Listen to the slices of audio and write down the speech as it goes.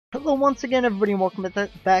Hello once again everybody and welcome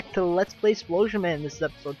back to Let's Play Splosion Man. This is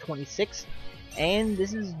episode 26 and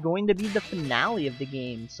this is going to be the finale of the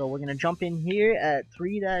game. So we're going to jump in here at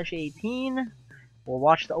 3-18. We'll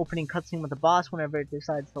watch the opening cutscene with the boss whenever it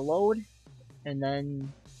decides to load. And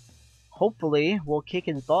then hopefully we'll kick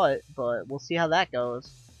his butt, but we'll see how that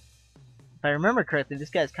goes. If I remember correctly, this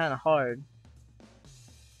guy's kind of hard.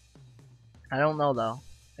 I don't know though.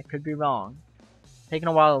 I could be wrong. Taking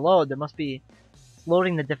a while to load, there must be... It's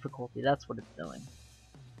loading the difficulty, that's what it's doing.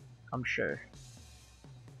 I'm sure.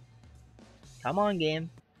 Come on,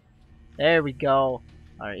 game. There we go.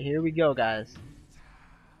 Alright, here we go, guys.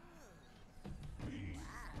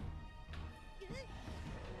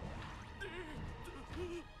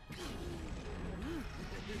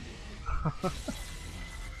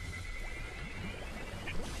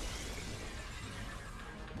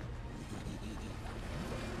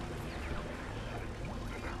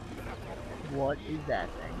 What is that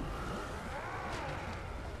thing?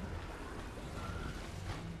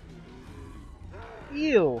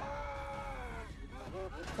 Ew!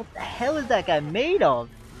 What the hell is that guy made of?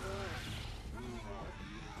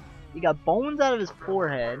 He got bones out of his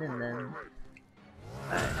forehead and then...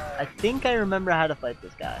 I think I remember how to fight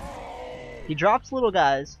this guy. He drops little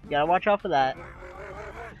guys, you gotta watch out for that.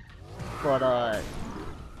 But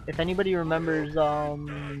if anybody remembers, I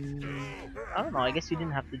don't know, I guess you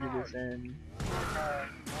didn't have to do this in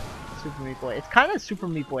Super Meat Boy. It's kinda Super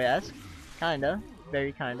Meat Boy-esque. Kinda.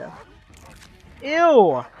 Very kinda.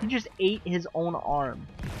 Ew! He just ate his own arm.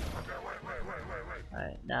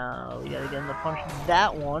 Alright, now we gotta get him to punch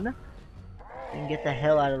that one. And get the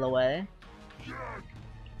hell out of the way.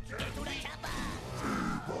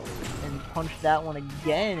 And punch that one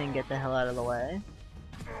again and get the hell out of the way.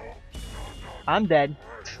 I'm dead.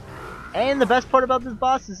 And the best part about this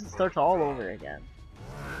boss is it starts all over again.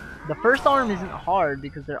 The first arm isn't hard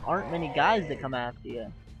because there aren't many guys that come after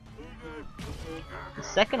you. The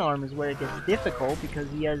second arm is where it gets difficult because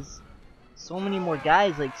he has so many more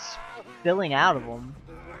guys like spilling out of him.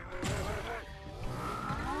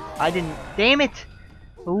 I didn't. Damn it!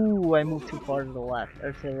 Ooh, I moved too far to the left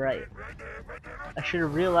or to the right. I should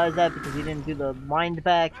have realized that because he didn't do the wind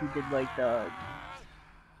back. He did like the.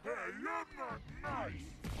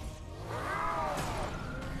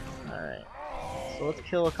 Alright. So let's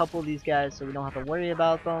kill a couple of these guys so we don't have to worry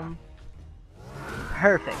about them.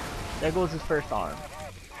 Perfect. There goes his first arm.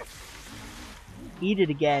 Eat it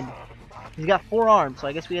again. He's got 4 arms, so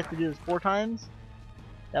I guess we have to do this 4 times?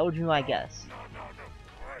 That would be my guess.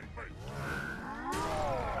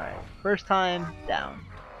 Alright, first time, down.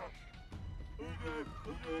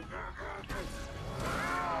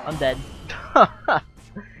 I'm dead.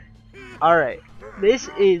 Alright, this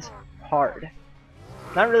is hard.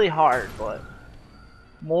 Not really hard, but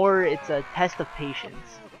more it's a test of patience.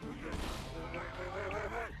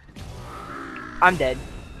 I'm dead.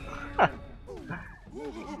 I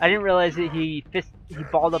didn't realize that he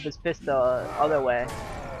balled up his fist the other way.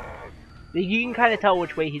 You can kind of tell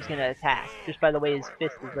which way he's gonna attack just by the way his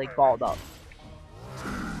fist is like balled up.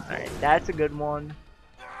 Alright, that's a good one.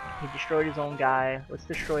 He destroyed his own guy. Let's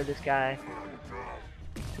destroy this guy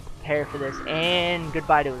to prepare for this, and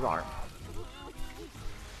goodbye to his arm.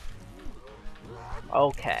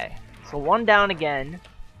 Okay, so 1 down again.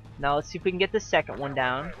 Now let's see if we can get the second one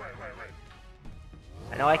down.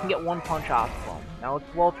 I know I can get 1 punch off of him. Now let's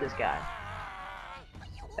blow up this guy.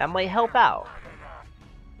 That might help out.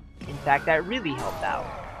 In fact, that really helped out.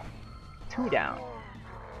 2 down.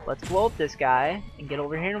 Let's blow up this guy and get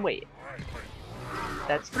over here and wait.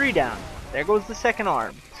 That's 3 down. There goes the second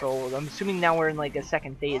arm. So I'm assuming now we're in like a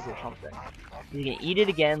second phase or something. He's gonna eat it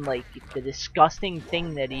again like the disgusting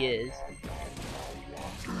thing that he is.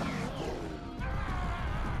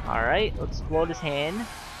 Alright, let's explode his hand.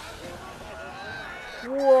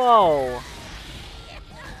 Whoa!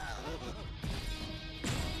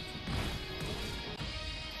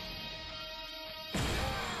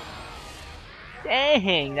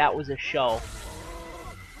 Dang, that was a show.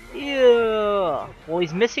 Ew! Well,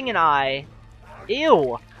 he's missing an eye.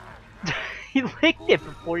 Ew! He licked it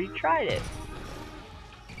before he tried it.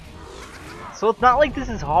 So it's not like this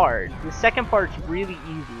is hard. The second part's really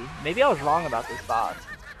easy. Maybe I was wrong about this boss.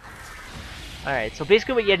 Alright, so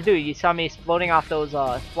basically what you had to do, you saw me exploding off those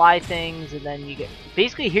fly things, and then you get...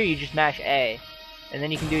 Basically here you just mash A. And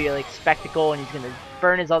then you can do your like spectacle, and he's gonna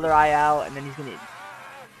burn his other eye out, and then he's gonna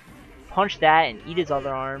punch that and eat his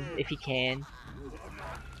other arm, if he can.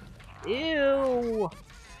 Ew!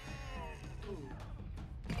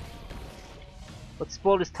 Let's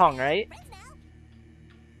explode his tongue, right?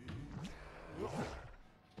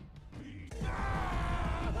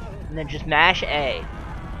 And then just mash A.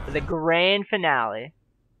 for the grand finale.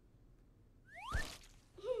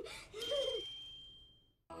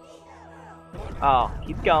 Oh,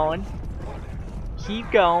 keep going.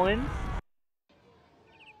 Keep going.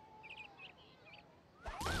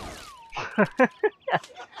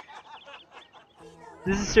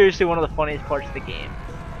 This is seriously one of the funniest parts of the game.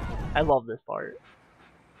 I love this part.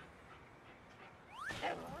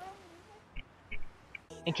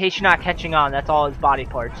 In case you're not catching on, that's all his body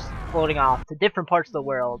parts floating off to different parts of the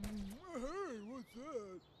world.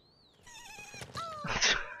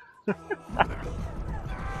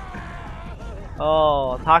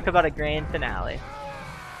 Oh, talk about a grand finale.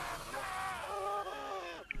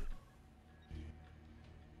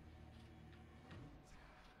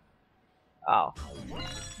 Oh.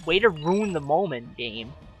 Way to ruin the moment,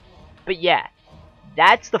 game. But yeah,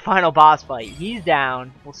 that's the final boss fight. He's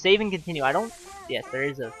down. We'll save and continue. I don't... Yes, there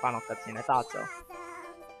is a final cutscene. I thought so.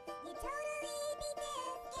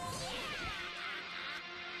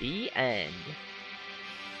 The end.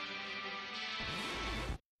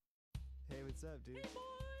 Hey, what's up, dude?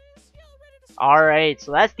 Alright,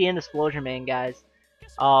 so that's the end of Splosion, man, guys.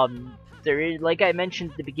 There is, like I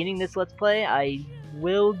mentioned at the beginning of this Let's Play, I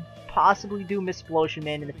will possibly do Miss Splosion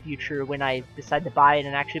Man in the future when I decide to buy it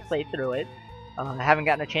and actually play through it. I haven't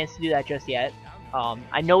gotten a chance to do that just yet.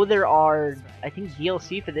 I know there are, I think,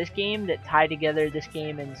 DLC for this game that tie together this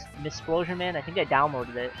game and Miss Splosion Man. I think I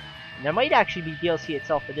downloaded it. And there might actually be DLC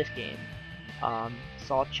itself for this game.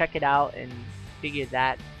 So I'll check it out and figure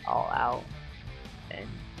that all out. And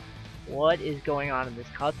what is going on in this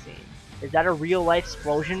cutscene? Is that a real life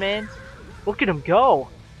Splosion Man? Look at him go!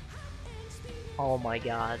 Oh my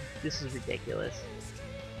god, this is ridiculous.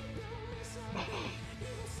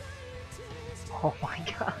 Oh my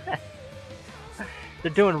god.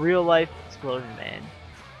 They're doing real life Splosion Man.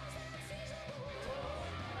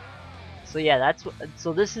 So yeah,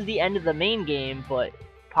 so this is the end of the main game, but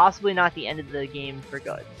possibly not the end of the game for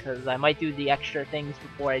good, because I might do the extra things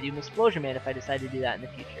before I do Miss Splosion Man if I decide to do that in the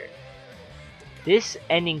future. This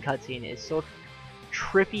ending cutscene is so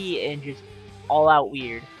trippy and just all out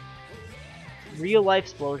weird. Real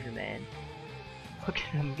life Splosion Man. Look at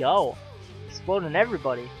him go. Exploding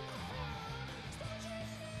everybody.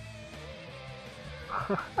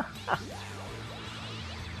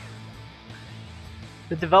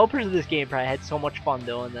 The developers of this game probably had so much fun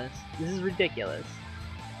doing this. This is ridiculous.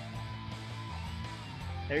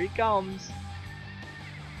 There he comes.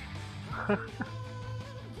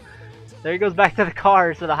 There he goes back to the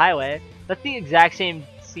cars to the highway. That's the exact same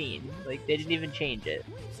scene. Like, they didn't even change it.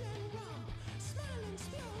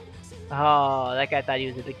 Oh, that guy thought he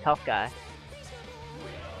was a big tough guy.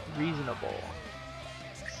 Reasonable.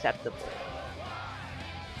 Acceptable.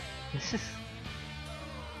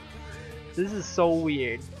 This is so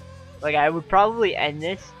weird. Like, I would probably end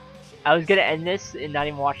this. I was gonna end this and not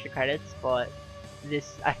even watch the credits, but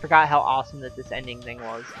I forgot how awesome that this ending thing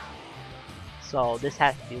was. So this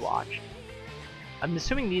has to be watched. I'm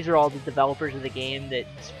assuming these are all the developers of the game that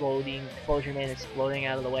Splosion Man is exploding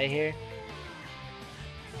out of the way here.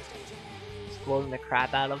 Exploding the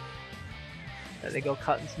crap out of. There they go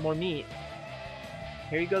cutting some more meat.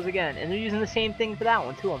 Here he goes again. And they're using the same thing for that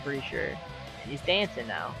one too, I'm pretty sure. And he's dancing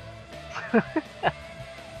now.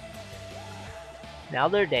 Now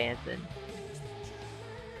they're dancing.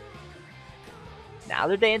 Now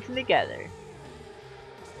they're dancing together.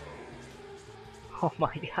 Oh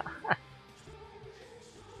my god.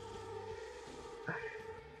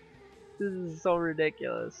 This is so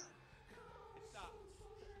ridiculous.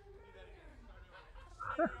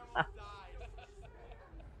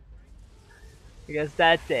 I guess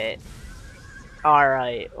that's it.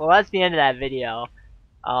 Alright, well that's the end of that video.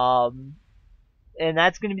 And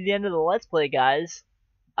that's gonna be the end of the Let's Play, guys.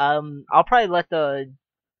 I'll probably let the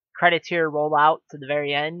credits here roll out to the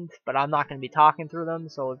very end, but I'm not gonna be talking through them,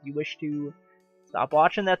 so if you wish to stop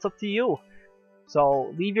watching, that's up to you.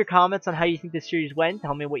 So leave your comments on how you think this series went.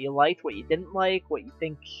 Tell me what you liked, what you didn't like, what you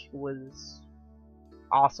think was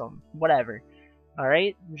awesome, whatever.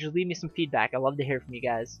 Alright, just leave me some feedback. I love to hear from you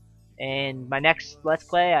guys. And my next Let's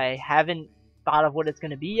Play, I haven't thought of what it's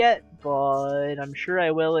going to be yet, but I'm sure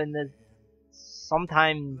I will in the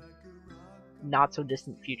sometime not so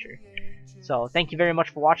distant future. So thank you very much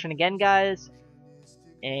for watching again, guys.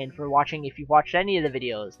 And for watching, if you've watched any of the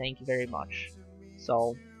videos, thank you very much.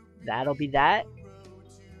 So that'll be that.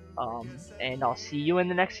 And I'll see you in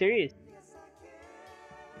the next series.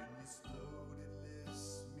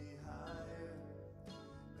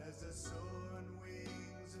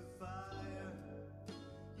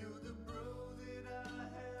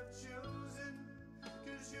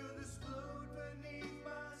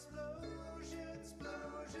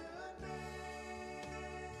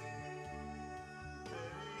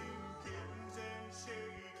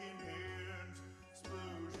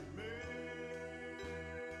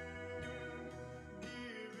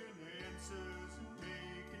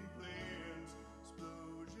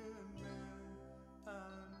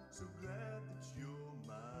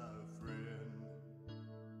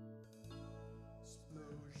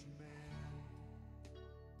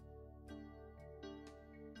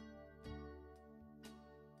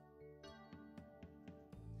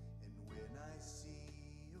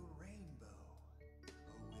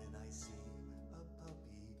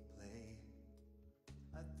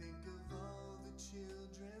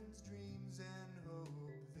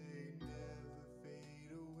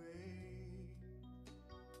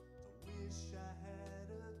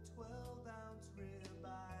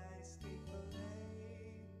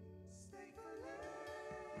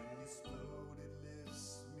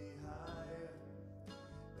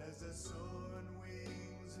 soaring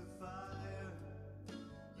wings of fire.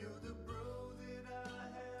 You're the bro that I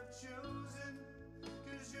have chosen,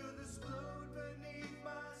 'cause you're the splode beneath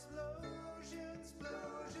my Splosion,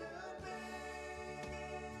 Splosion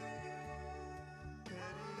man.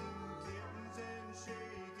 Petting kittens and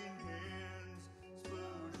shaking hands,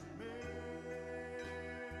 Splosion man.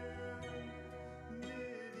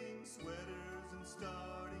 Knitting sweaters and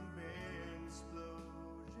starting bands,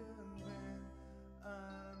 Splosion man.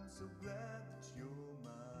 I'm so glad